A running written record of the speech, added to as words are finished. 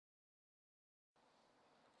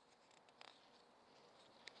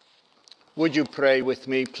Would you pray with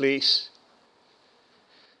me, please?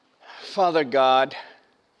 Father God,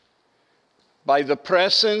 by the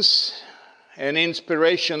presence and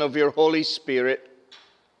inspiration of your Holy Spirit,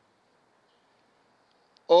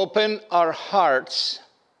 open our hearts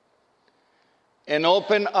and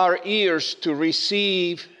open our ears to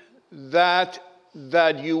receive that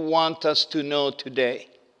you want us to know today.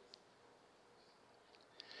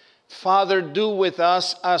 Father, do with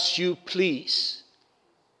us as you please.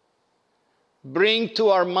 Bring to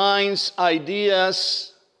our minds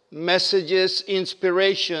ideas, messages,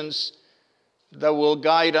 inspirations that will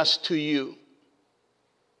guide us to you.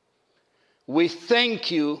 We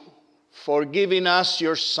thank you for giving us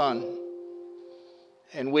your Son.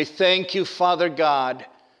 And we thank you, Father God,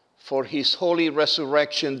 for his holy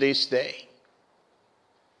resurrection this day.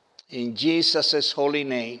 In Jesus' holy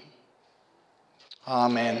name,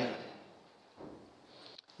 amen.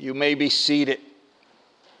 You may be seated.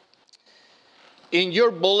 In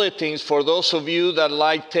your bulletins, for those of you that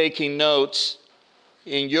like taking notes,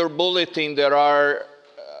 in your bulletin there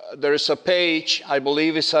is a page, I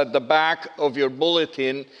believe it's at the back of your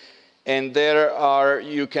bulletin, and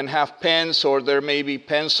you can have pens, or there may be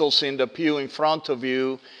pencils in the pew in front of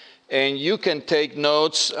you, and you can take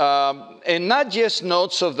notes, and not just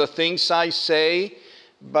notes of the things I say,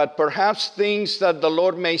 but perhaps things that the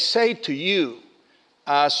Lord may say to you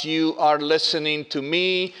as you are listening to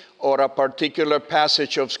me, or a particular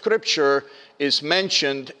passage of Scripture is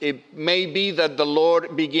mentioned. It may be that the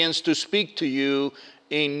Lord begins to speak to you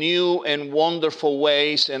in new and wonderful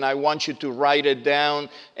ways, and I want you to write it down,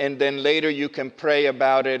 and then later you can pray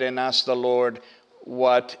about it and ask the Lord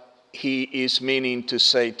what he is meaning to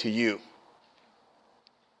say to you.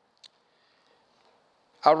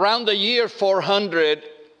 Around the year 400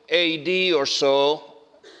 AD or so,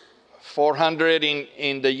 400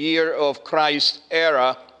 in the year of Christ's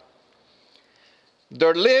era,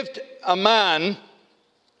 there lived a man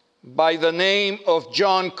by the name of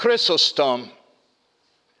John Chrysostom.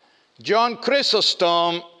 John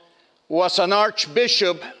Chrysostom was an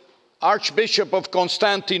archbishop of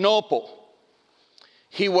Constantinople.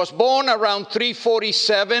 He was born around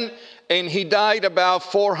 347 and he died about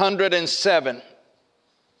 407.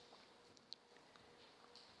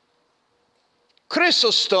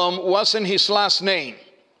 Chrysostom wasn't his last name.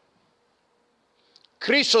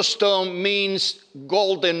 Chrysostom means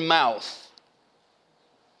golden mouth.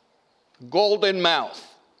 Golden mouth.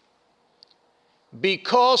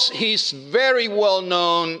 Because he's very well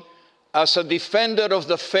known as a defender of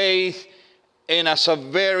the faith and as a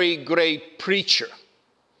very great preacher.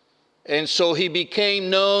 And so he became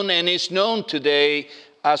known and is known today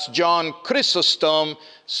as John Chrysostom,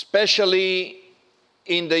 especially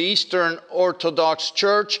in the Eastern Orthodox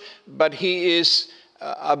Church, but he is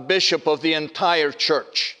a bishop of the entire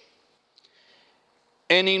church.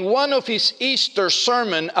 And in one of his Easter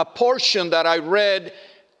sermon, a portion that I read,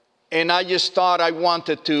 and I just thought I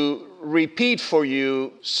wanted to repeat for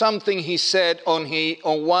you something he said on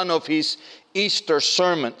one of his Easter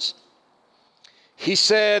sermons. He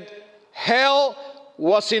said, hell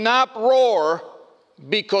was in uproar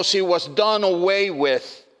because it was done away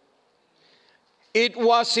with. It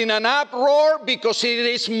was in an uproar because it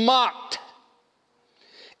is mocked.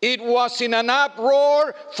 It was in an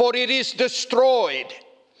uproar for it is destroyed.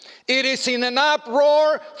 It is in an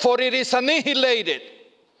uproar for it is annihilated.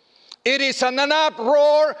 It is in an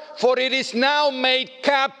uproar for it is now made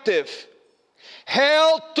captive.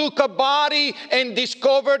 Hell took a body and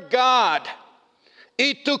discovered God.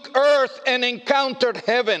 It took earth and encountered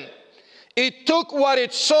heaven. It took what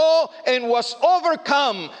it saw and was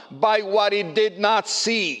overcome by what it did not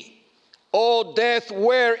see. O death,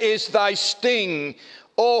 where is thy sting?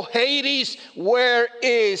 O Hades, where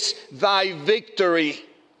is thy victory?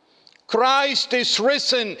 Christ is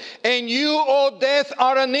risen, and you, O death,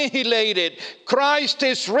 are annihilated. Christ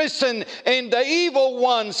is risen, and the evil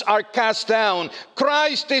ones are cast down.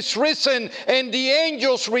 Christ is risen, and the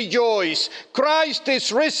angels rejoice. Christ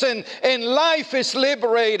is risen, and life is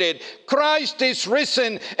liberated. Christ is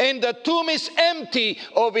risen, and the tomb is empty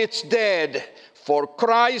of its dead. For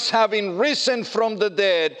Christ, having risen from the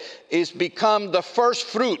dead, is become the first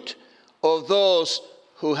fruit of those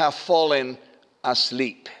who have fallen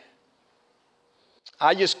asleep.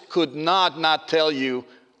 I just could not tell you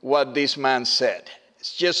what this man said.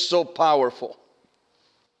 It's just so powerful.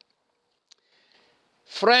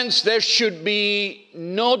 Friends, there should be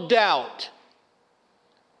no doubt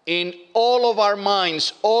in all of our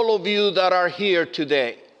minds, all of you that are here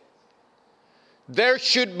today, there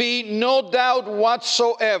should be no doubt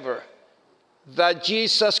whatsoever that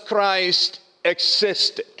Jesus Christ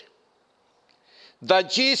existed.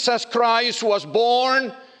 that Jesus Christ was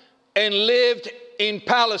born and lived in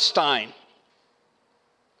Palestine.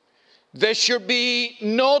 There should be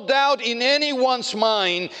no doubt in anyone's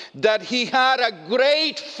mind that he had a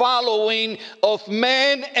great following of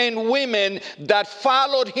men and women that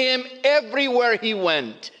followed him everywhere he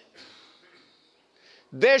went.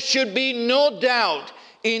 There should be no doubt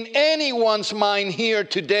in anyone's mind here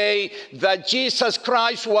today that Jesus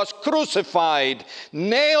Christ was crucified,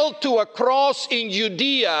 nailed to a cross in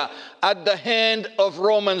Judea at the hand of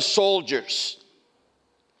Roman soldiers.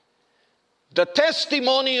 The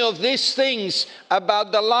testimony of these things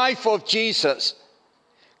about the life of Jesus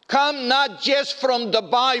come not just from the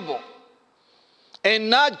Bible and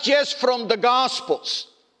not just from the Gospels.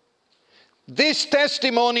 This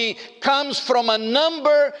testimony comes from a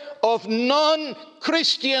number of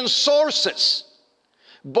non-Christian sources,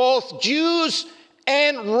 both Jews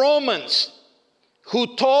and Romans,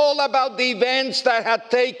 who told about the events that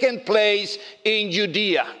had taken place in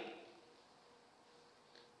Judea.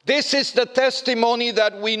 This is the testimony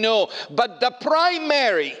that we know. But the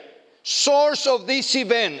primary source of these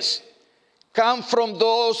events come from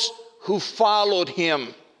those who followed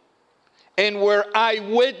him and were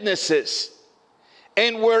eyewitnesses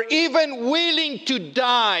and were even willing to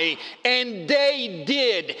die, and they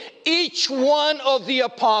did. Each one of the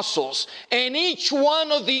apostles and each one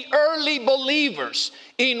of the early believers,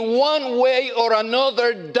 in one way or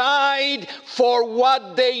another, died for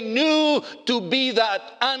what they knew to be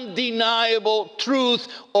that undeniable truth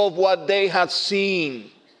of what they had seen,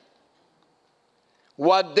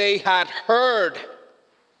 what they had heard,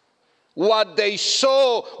 what they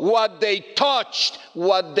saw, what they touched,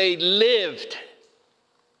 what they lived.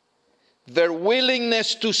 Their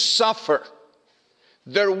willingness to suffer,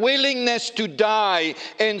 their willingness to die,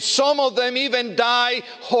 and some of them even die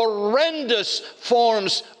horrendous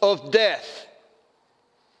forms of death,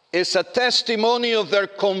 is a testimony of their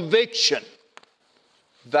conviction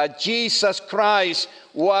that Jesus Christ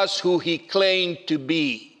was who he claimed to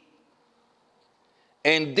be.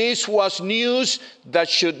 And this was news that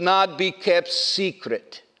should not be kept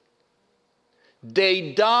secret.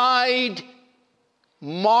 They died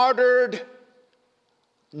martyred,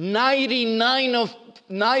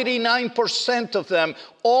 99% of them.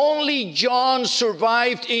 Only John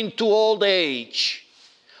survived into old age.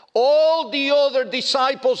 All the other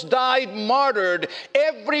disciples died martyred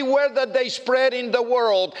everywhere that they spread in the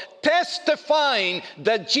world, testifying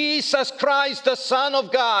that Jesus Christ, the Son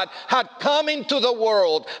of God, had come into the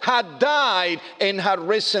world, had died, and had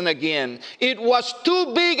risen again. It was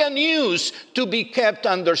too big a news to be kept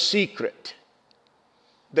under secret.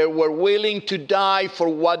 They were willing to die for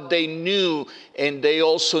what they knew, and they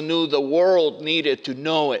also knew the world needed to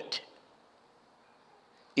know it.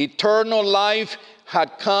 Eternal life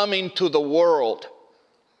had come into the world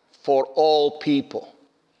for all people,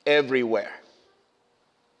 everywhere.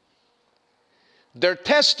 Their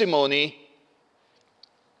testimony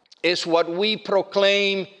is what we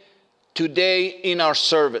proclaim today in our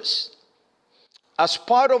service. As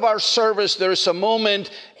part of our service, there is a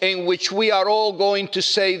moment in which we are all going to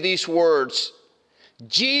say these words: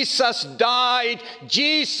 Jesus died,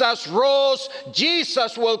 Jesus rose,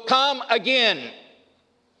 Jesus will come again.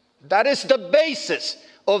 That is the basis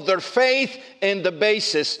of their faith and the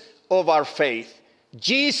basis of our faith.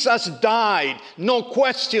 Jesus died, no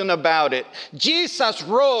question about it. Jesus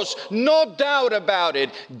rose, no doubt about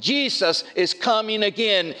it. Jesus is coming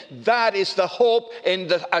again. That is the hope and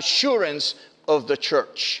the assurance of the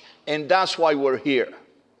church. And that's why we're here.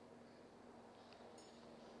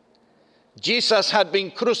 Jesus had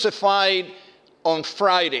been crucified on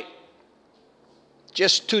Friday,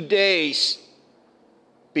 just 2 days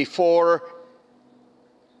before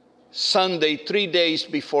Sunday, 3 days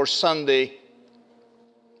before Sunday,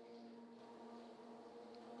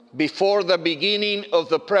 before the beginning of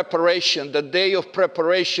the preparation, the day of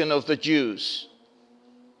preparation of the Jews.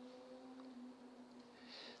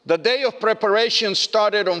 The day of preparation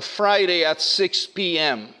started on Friday at 6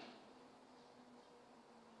 p.m.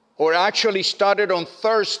 Or actually started on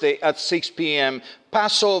Thursday at 6 p.m.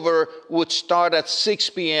 Passover would start at 6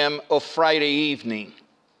 p.m. of Friday evening.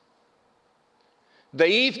 The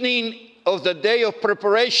evening of the day of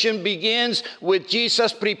preparation begins with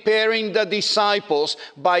Jesus preparing the disciples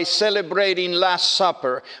by celebrating Last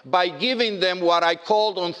Supper, by giving them what I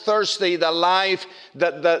called on Thursday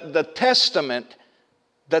the testament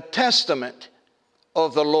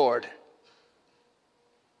of the Lord.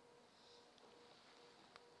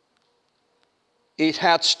 It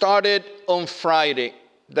had started on Friday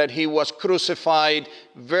that he was crucified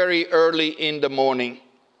very early in the morning.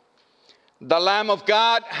 The Lamb of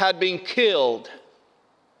God had been killed.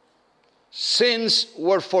 Sins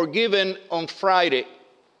were forgiven on Friday,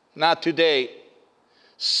 not today.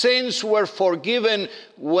 Sins were forgiven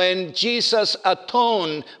when Jesus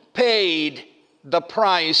atoned, paid the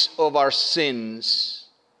price of our sins.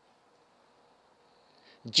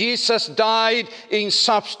 Jesus died in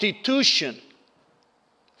substitution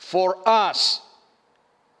for us,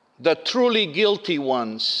 the truly guilty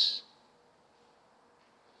ones.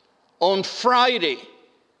 On Friday,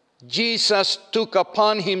 Jesus took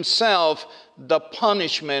upon himself the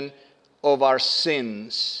punishment of our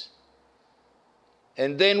sins.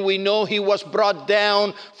 And then we know he was brought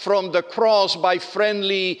down from the cross by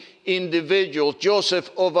friendly individuals,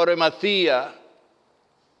 Joseph of Arimathea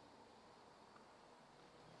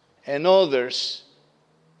and others,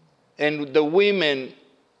 and the women,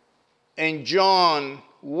 and John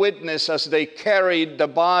witnessed as they carried the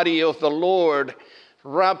body of the Lord,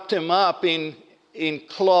 wrapped him up in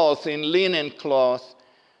cloth, in linen cloth,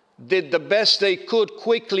 did the best they could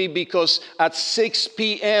quickly, because at 6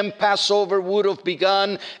 p.m. Passover would have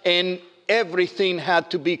begun and everything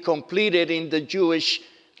had to be completed in the Jewish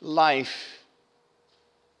life.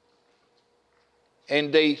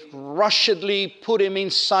 And they rushedly put him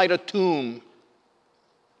inside a tomb.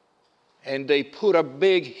 And they put a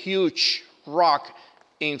big, huge rock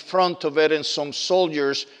in front of it, and some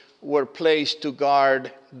soldiers were placed to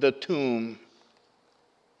guard the tomb.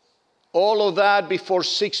 All of that before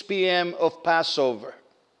 6 p.m. of Passover.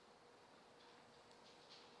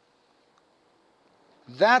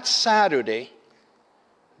 That Saturday,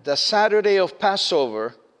 the Saturday of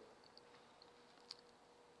Passover,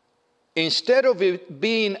 instead of it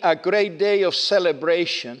being a great day of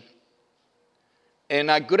celebration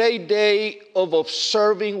and a great day of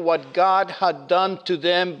observing what God had done to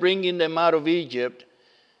them, bringing them out of Egypt,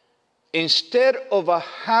 instead of a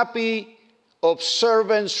happy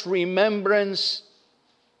observance, remembrance,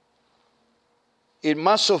 it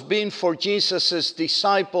must have been for Jesus'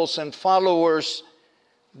 disciples and followers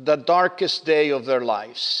the darkest day of their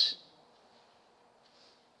lives.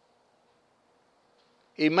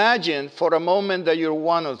 Imagine for a moment that you're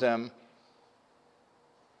one of them.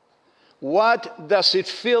 What does it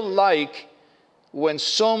feel like when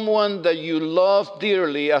someone that you love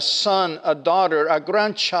dearly, a son, a daughter, a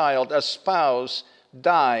grandchild, a spouse,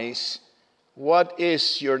 dies? What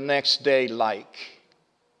is your next day like?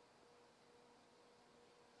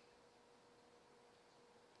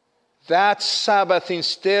 That Sabbath,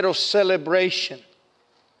 instead of celebration,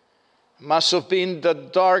 must have been the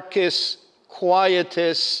darkest,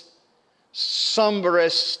 quietest,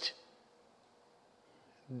 somberest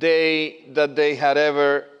day that they had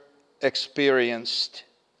ever experienced.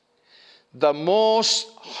 The most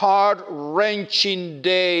heart-wrenching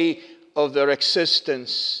day of their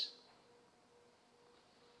existence.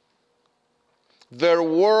 Their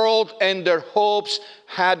world and their hopes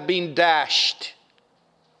had been dashed.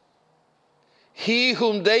 He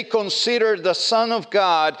whom they considered the Son of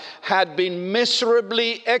God had been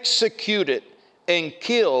miserably executed and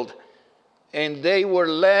killed, and they were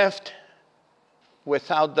left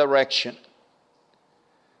without direction.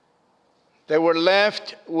 They were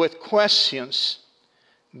left with questions.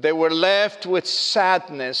 They were left with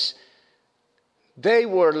sadness. They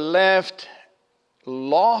were left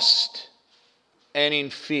lost and in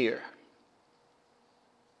fear.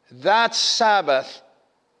 That Sabbath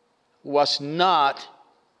was not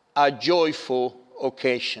a joyful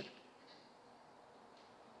occasion.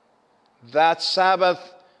 That Sabbath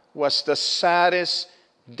was the saddest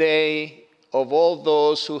day of all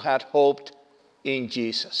those who had hoped in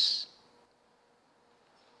Jesus.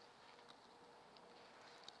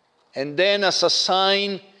 And then, as a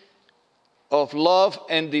sign of love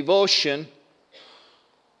and devotion,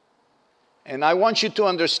 and I want you to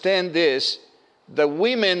understand this, the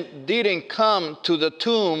women didn't come to the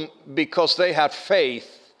tomb because they had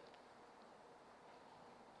faith.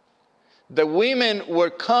 The women were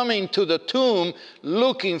coming to the tomb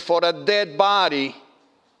looking for a dead body.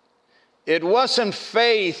 It wasn't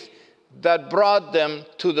faith that brought them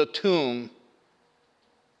to the tomb.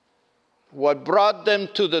 What brought them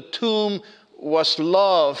to the tomb was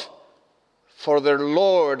love for their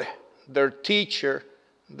Lord, their teacher,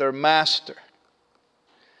 their master.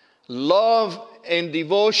 Love and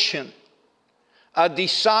devotion, a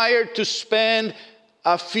desire to spend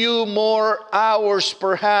a few more hours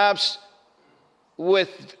perhaps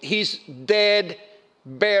with his dead,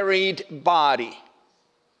 buried body.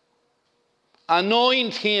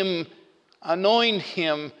 Anoint him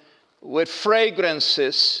with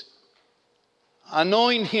fragrances.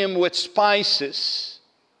 Anoint him with spices,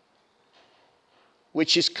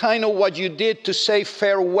 which is kind of what you did to say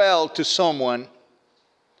farewell to someone.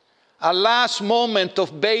 a last moment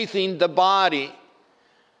of bathing the body,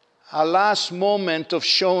 a last moment of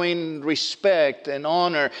showing respect and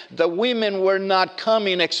honor. The women were not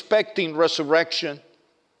coming expecting resurrection.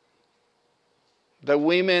 The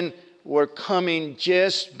women were coming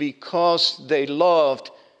just because they loved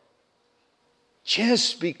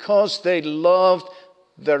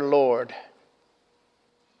their Lord.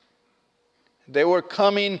 They were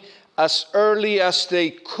coming as early as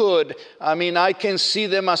they could. I mean, I can see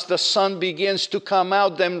them as the sun begins to come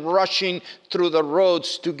out, them rushing through the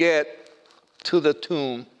roads to get to the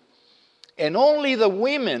tomb. And only the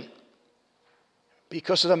women,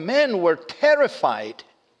 because the men were terrified.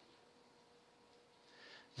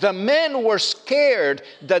 The men were scared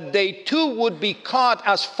that they too would be caught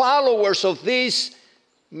as followers of this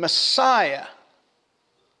Messiah,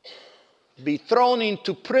 be thrown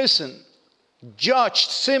into prison, judged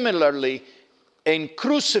similarly, and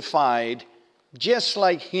crucified just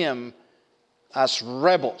like him as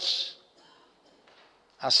rebels,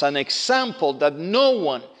 as an example that no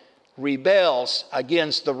one rebels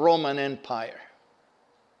against the Roman Empire.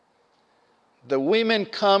 The women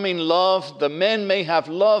come in love. The men may have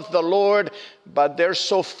loved the Lord, but they're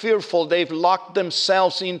so fearful they've locked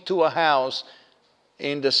themselves into a house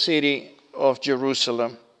in the city of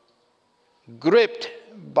Jerusalem, gripped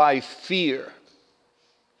by fear.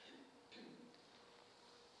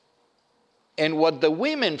 And what the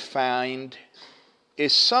women find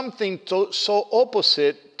is something so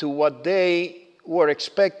opposite to what they were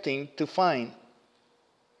expecting to find.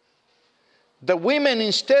 The women,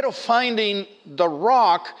 instead of finding the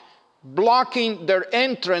rock blocking their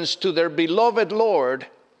entrance to their beloved Lord,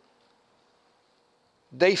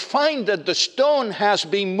 they find that the stone has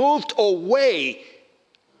been moved away.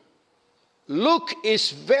 Luke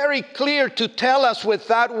is very clear to tell us with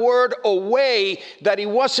that word away that it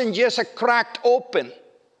wasn't just a cracked open.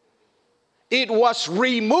 It was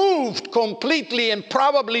removed completely and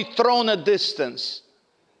probably thrown a distance.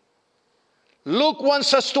 Luke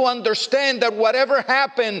wants us to understand that whatever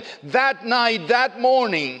happened that night, that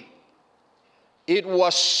morning, it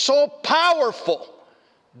was so powerful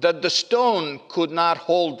that the stone could not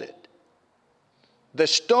hold it. The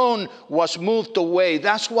stone was moved away.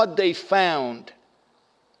 That's what they found.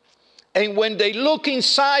 And when they look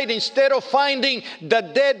inside, instead of finding the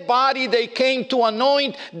dead body they came to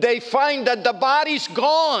anoint, they find that the body's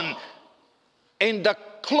gone. And the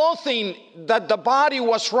clothing that the body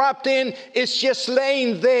was wrapped in is just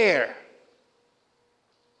laying there.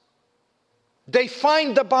 They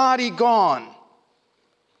find the body gone.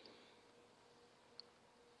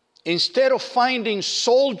 Instead of finding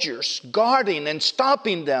soldiers guarding and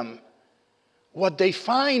stopping them, what they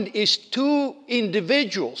find is two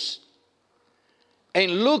individuals.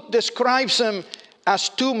 And Luke describes them as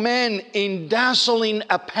two men in dazzling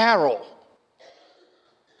apparel.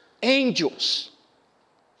 Angels.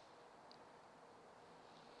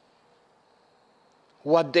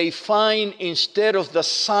 What they find, instead of the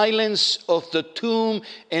silence of the tomb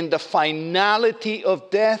and the finality of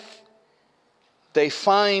death, they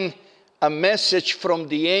find a message from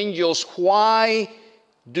the angels. Why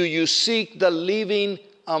do you seek the living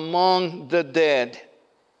among the dead?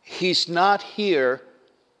 He's not here,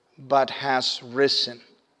 but has risen.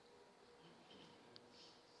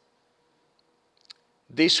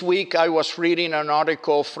 This week I was reading an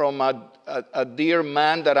article from a dear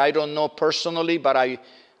man that I don't know personally, but I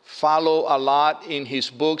follow a lot in his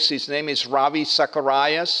books. His name is Ravi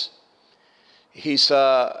Zacharias. He's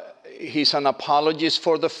an apologist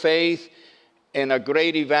for the faith and a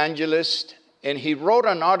great evangelist. And he wrote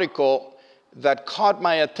an article that caught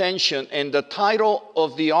my attention. And the title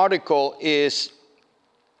of the article is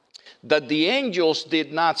that the angels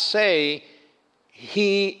did not say,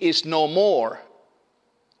 "He is no more."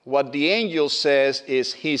 What the angel says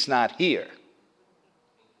is, "He's not here."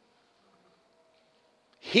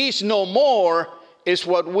 He's no more is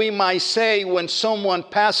what we might say when someone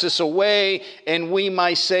passes away, and we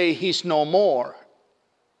might say he's no more.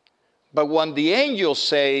 But what the angels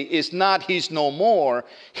say is not he's no more,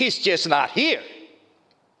 he's just not here.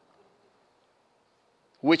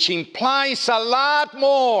 Which implies a lot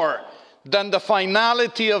more than the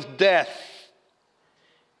finality of death.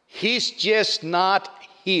 He's just not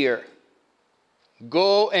here.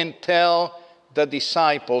 Go and tell the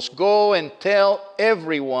disciples, go and tell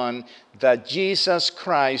everyone that Jesus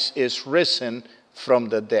Christ is risen from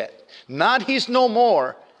the dead. Not he's no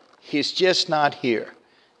more, he's just not here.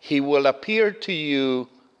 He will appear to you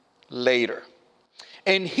later.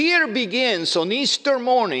 And here begins, on Easter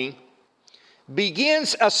morning,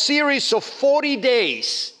 begins a series of 40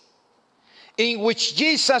 days in which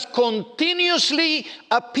Jesus continuously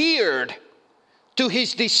appeared to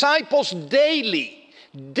his disciples daily,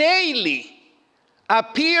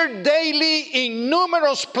 appeared daily in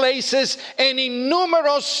numerous places and in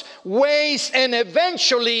numerous ways, and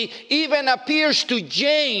eventually even appears to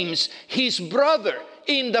James, his brother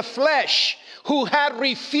in the flesh, who had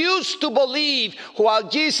refused to believe while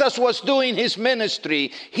Jesus was doing his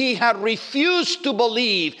ministry. He had refused to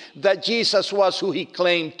believe that Jesus was who he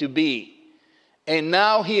claimed to be. And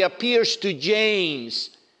now he appears to James,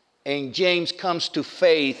 and James comes to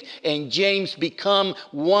faith, and James becomes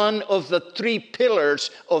one of the three pillars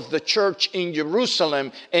of the church in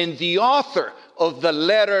Jerusalem and the author of the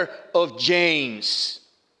letter of James.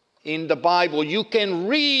 In the Bible, you can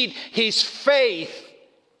read his faith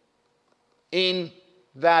in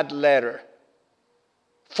that letter.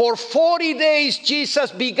 For 40 days, Jesus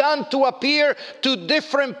began to appear to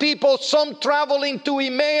different people, some traveling to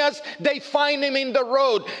Emmaus. They find him in the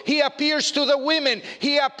road. He appears to the women.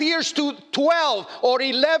 He appears to 12 or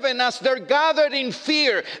 11 as they're gathered in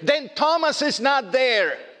fear. Then Thomas is not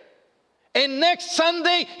there. And next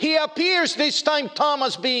Sunday, he appears, this time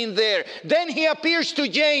Thomas being there. Then he appears to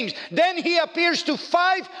James. Then he appears to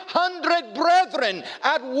 500 brethren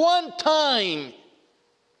at one time.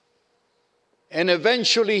 And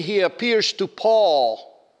eventually he appears to Paul.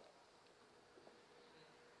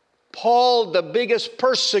 Paul, the biggest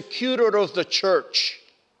persecutor of the church.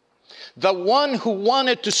 The one who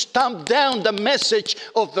wanted to stamp down the message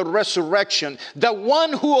of the resurrection. The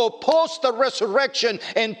one who opposed the resurrection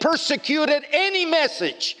and persecuted any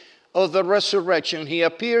message of the resurrection. He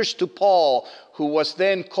appears to Paul, who was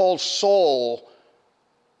then called Saul.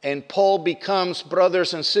 And Paul becomes,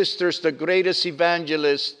 brothers and sisters, the greatest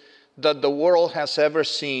evangelist that the world has ever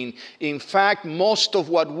seen. In fact, most of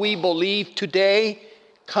what we believe today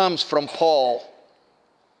comes from Paul.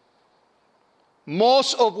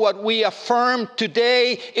 Most of what we affirm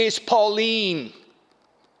today is Pauline.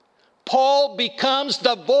 Paul becomes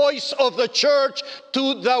the voice of the church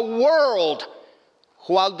to the world,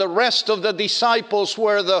 while the rest of the disciples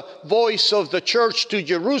were the voice of the church to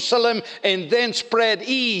Jerusalem and then spread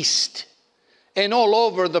east and all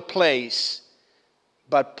over the place.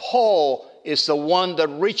 But Paul is the one that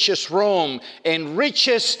reaches Rome and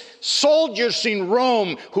reaches soldiers in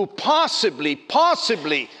Rome who possibly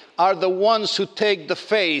are the ones who take the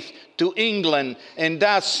faith to England, and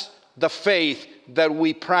that's the faith that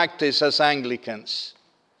we practice as Anglicans.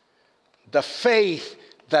 The faith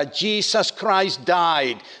that Jesus Christ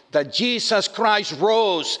died, that Jesus Christ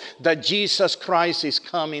rose, that Jesus Christ is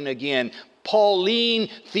coming again. Pauline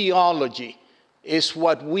theology is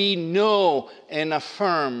what we know and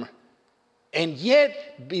affirm. And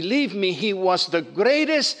yet, believe me, he was the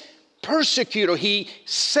greatest persecutor. He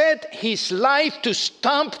set his life to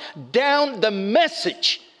stamp down the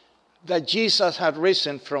message that Jesus had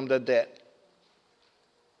risen from the dead.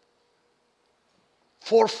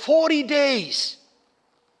 For 40 days,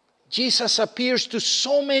 Jesus appears to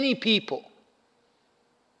so many people.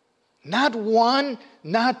 Not one,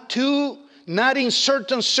 not two, not in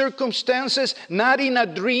certain circumstances, not in a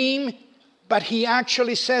dream, but he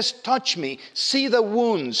actually says, touch me, see the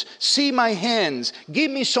wounds, see my hands,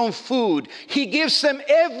 give me some food. He gives them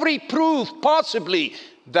every proof possibly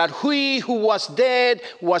that he who was dead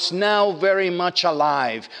was now very much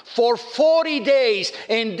alive. For 40 days,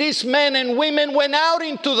 and these men and women went out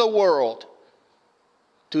into the world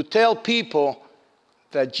to tell people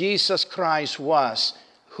that Jesus Christ was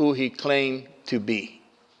who he claimed to be.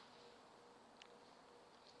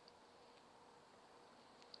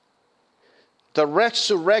 The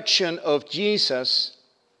resurrection of Jesus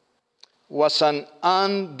was an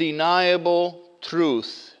undeniable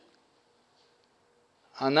truth.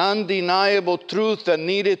 An undeniable truth that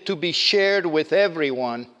needed to be shared with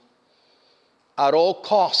everyone at all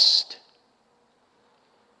cost,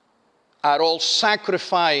 at all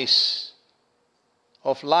sacrifice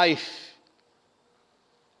of life,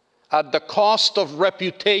 at the cost of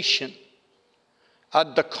reputation,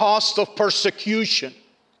 at the cost of persecution,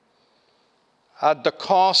 at the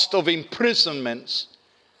cost of imprisonments,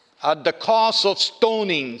 at the cost of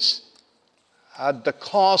stonings, at the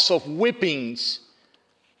cost of whippings,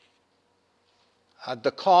 at the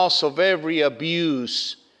cost of every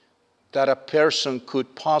abuse that a person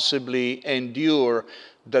could possibly endure.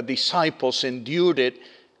 The disciples endured it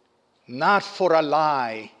not for a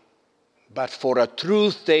lie, but for a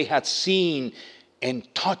truth they had seen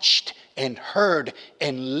and touched and heard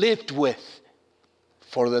and lived with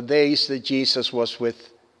for the days that Jesus was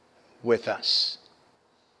with us.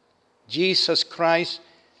 Jesus Christ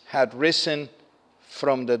had risen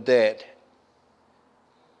from the dead.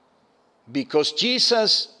 Because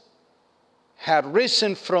Jesus had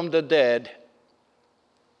risen from the dead,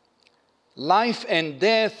 life and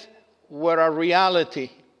death were a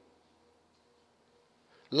reality.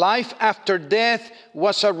 Life after death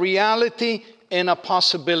was a reality and a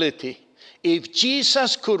possibility. If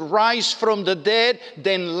Jesus could rise from the dead,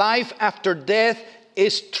 then life after death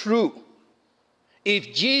is true.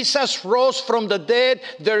 If Jesus rose from the dead,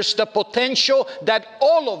 there's the potential that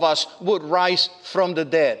all of us would rise from the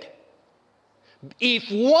dead. If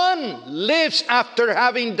one lives after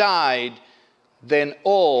having died, then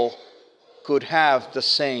all could have the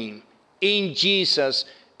same in Jesus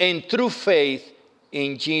and through faith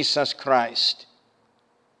in Jesus Christ.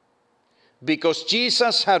 Because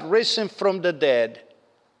Jesus had risen from the dead,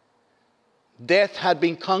 death had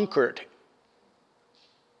been conquered.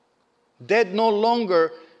 Death no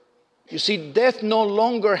longer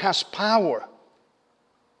has power.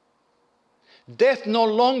 Death no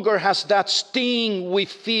longer has that sting we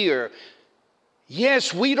fear.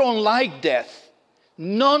 Yes, we don't like death.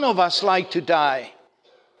 None of us like to die.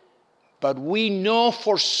 But we know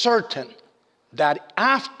for certain that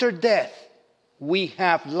after death, we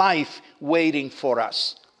have life waiting for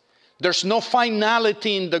us. There's no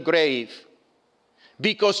finality in the grave.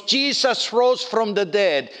 Because Jesus rose from the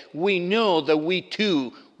dead, we know that we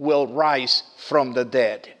too will rise from the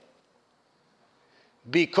dead.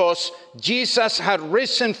 Because Jesus had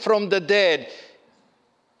risen from the dead,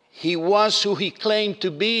 he was who he claimed to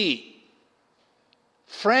be.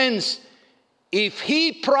 Friends, if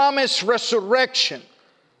he promised resurrection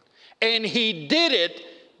and he did it,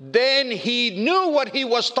 then he knew what he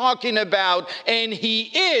was talking about, and he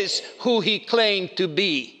is who he claimed to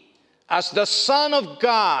be. As the Son of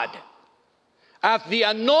God, as the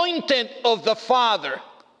anointed of the Father,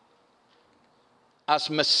 as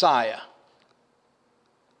Messiah.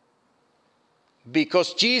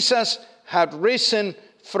 Because Jesus had risen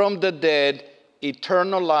from the dead,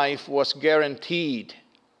 eternal life was guaranteed.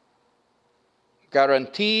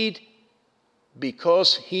 Guaranteed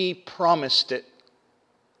because he promised it.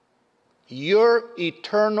 Your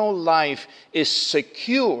eternal life is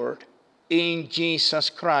secured in Jesus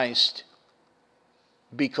Christ.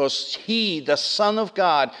 Because he, the Son of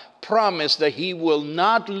God, promised that he will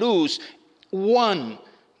not lose one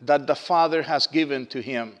that the Father has given to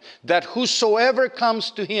him. That whosoever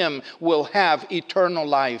comes to him will have eternal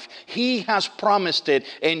life. He has promised it,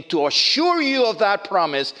 and to assure you of that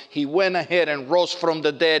promise, he went ahead and rose from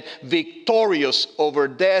the dead, victorious over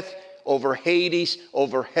death, over Hades,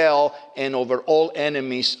 over hell, and over all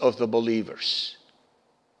enemies of the believers.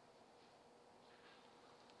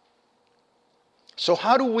 So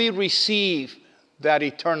how do we receive that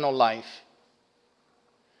eternal life?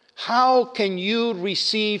 How can you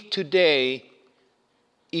receive today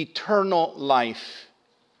eternal life?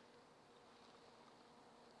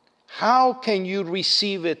 How can you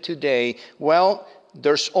receive it today? Well,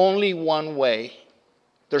 there's only one way.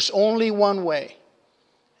 There's only one way.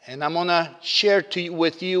 And I'm going to share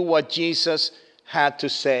with you what Jesus had to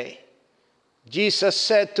say. Jesus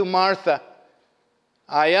said to Martha,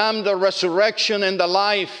 I am the resurrection and the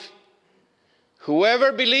life.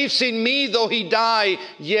 Whoever believes in me, though he die,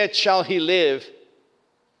 yet shall he live.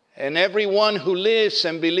 And everyone who lives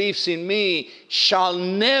and believes in me shall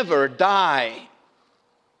never die.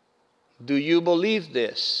 Do you believe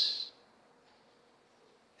this?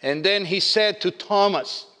 And then he said to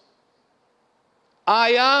Thomas, I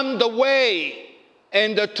am the way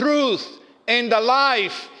and the truth and the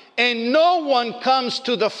life, and no one comes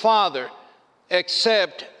to the Father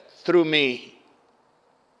except through me.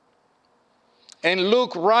 And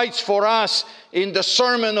Luke writes for us in the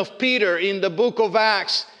sermon of Peter in the book of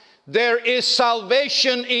Acts, there is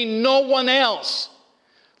salvation in no one else,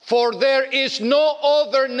 for there is no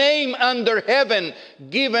other name under heaven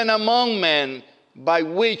given among men by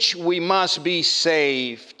which we must be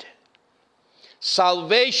saved.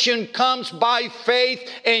 Salvation comes by faith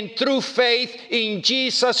and through faith in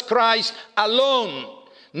Jesus Christ alone.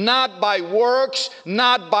 Not by works,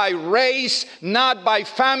 not by race, not by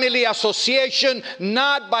family association,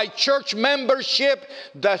 not by church membership.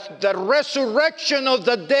 The resurrection of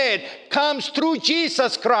the dead comes through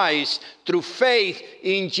Jesus Christ, through faith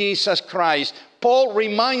in Jesus Christ. Paul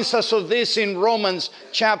reminds us of this in Romans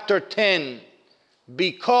chapter 10.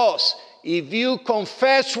 Because if you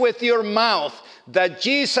confess with your mouth that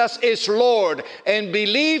Jesus is Lord and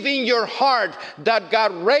believe in your heart that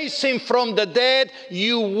God raised him from the dead,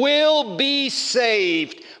 you will be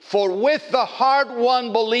saved. For with the heart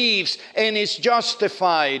one believes and is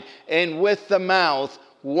justified, and with the mouth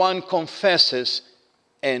one confesses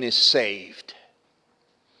and is saved.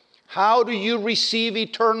 How do you receive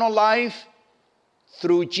eternal life?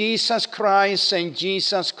 Through Jesus Christ and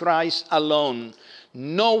Jesus Christ alone.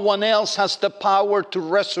 No one else has the power to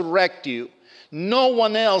resurrect you. No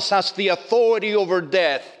one else has the authority over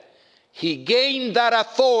death. He gained that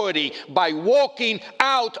authority by walking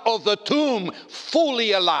out of the tomb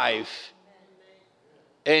fully alive.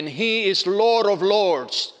 And he is Lord of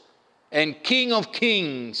lords and King of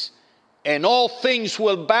kings. And all things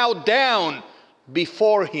will bow down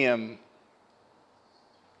before him.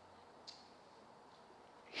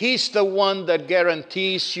 He's the one that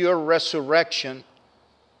guarantees your resurrection.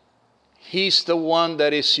 He's the one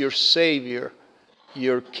that is your Savior,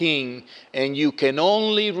 your King. And you can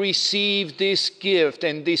only receive this gift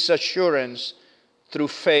and this assurance through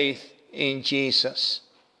faith in Jesus.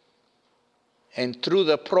 And through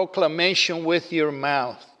the proclamation with your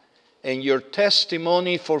mouth and your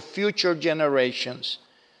testimony for future generations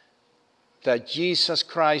that Jesus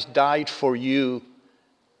Christ died for you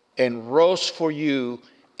and rose for you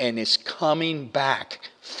and is coming back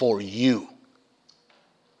for you.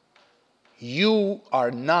 You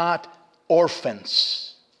are not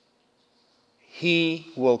orphans.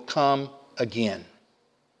 He will come again.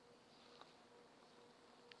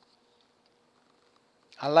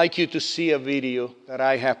 I'd like you to see a video that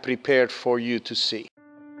I have prepared for you to see.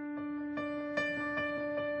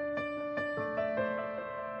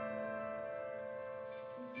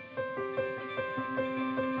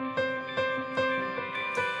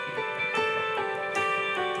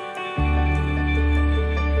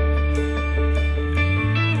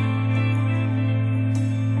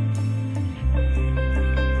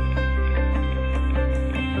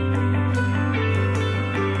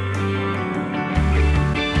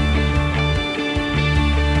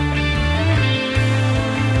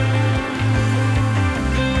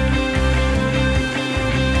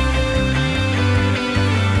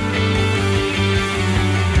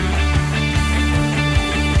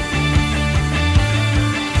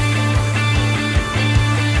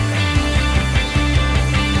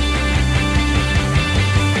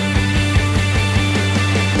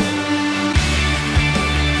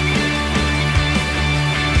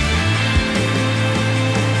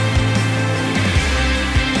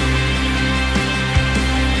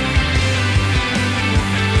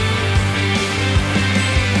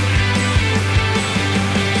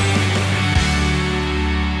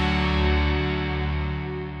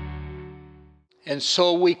 And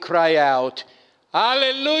so we cry out,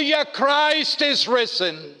 Hallelujah, Christ is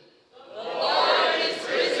risen. The Lord is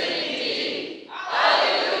risen indeed.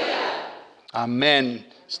 Hallelujah. Amen.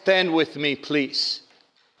 Stand with me, please.